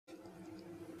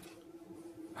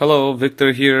Hello,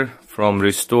 Victor here from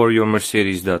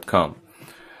restoreyourmercedes.com.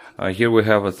 Here we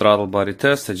have a throttle body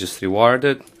test. I just rewired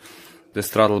it. This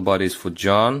throttle body is for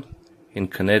John in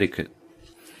Connecticut.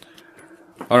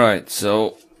 Alright,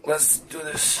 so let's do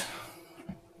this.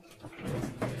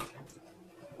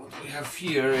 What we have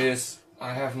here is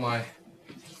I have my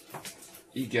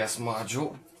e-gas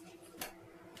module,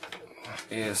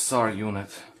 ASR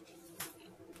unit.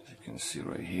 As you can see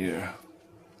right here,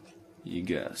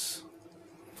 e-gas.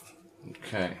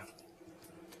 Okay.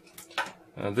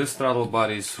 This throttle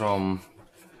body is from,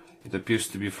 it appears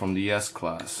to be from the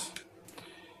S-class,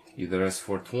 either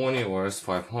S420 or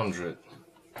S500,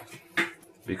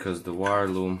 because the wire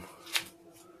loom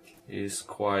is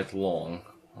quite long.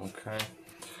 Okay.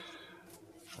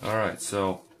 Alright,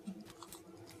 so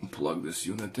plug this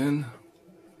unit in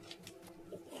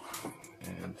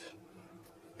and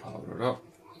power it up.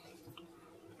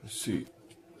 You see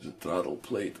the throttle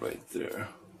plate right there.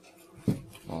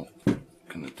 Well, I'm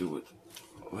gonna do it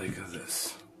like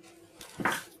this.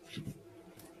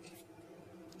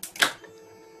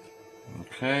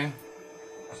 Okay,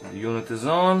 so the unit is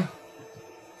on.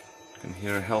 You can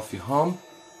hear a healthy hum.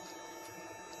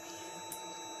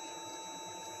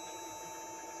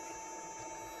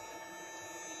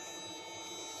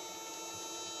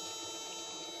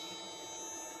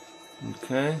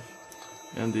 Okay,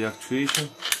 and the actuation.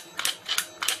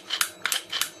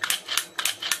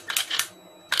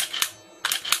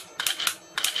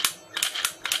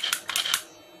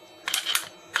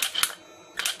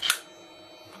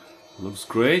 Looks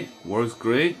great, works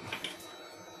great.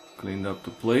 Cleaned up the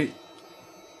plate,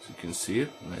 so you can see it,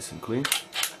 nice and clean.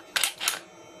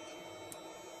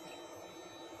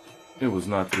 It was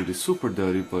not really super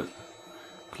dirty, but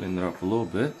cleaned it up a little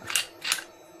bit.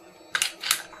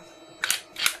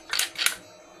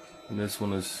 And this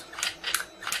one is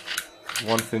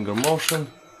one finger motion,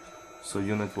 so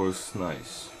unit works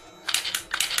nice.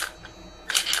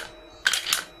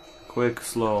 Quick,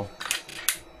 slow.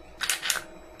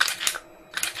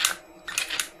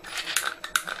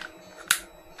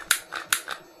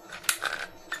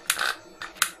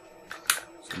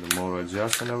 The motor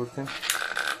adjusts and everything.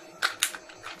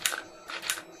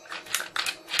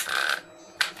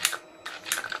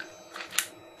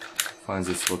 Finds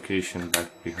its location back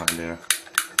behind there.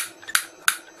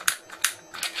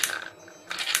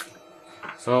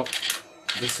 So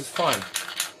this is fine.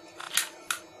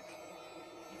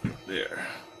 There.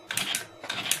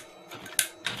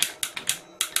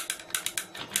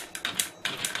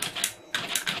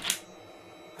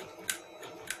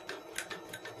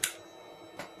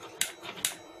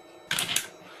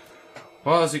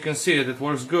 Well, as you can see, it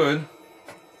works good.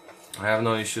 I have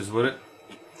no issues with it.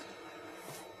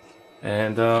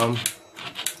 And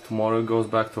tomorrow it goes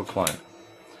back to a client.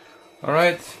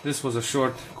 Alright, this was a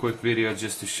short, quick video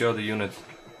just to show the unit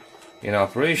in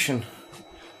operation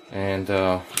and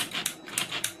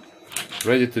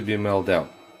ready to be mailed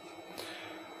out.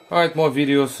 Alright, more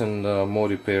videos and more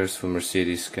repairs for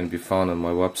Mercedes can be found on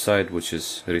my website, which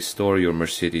is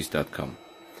restoreyourmercedes.com.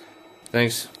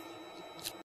 Thanks.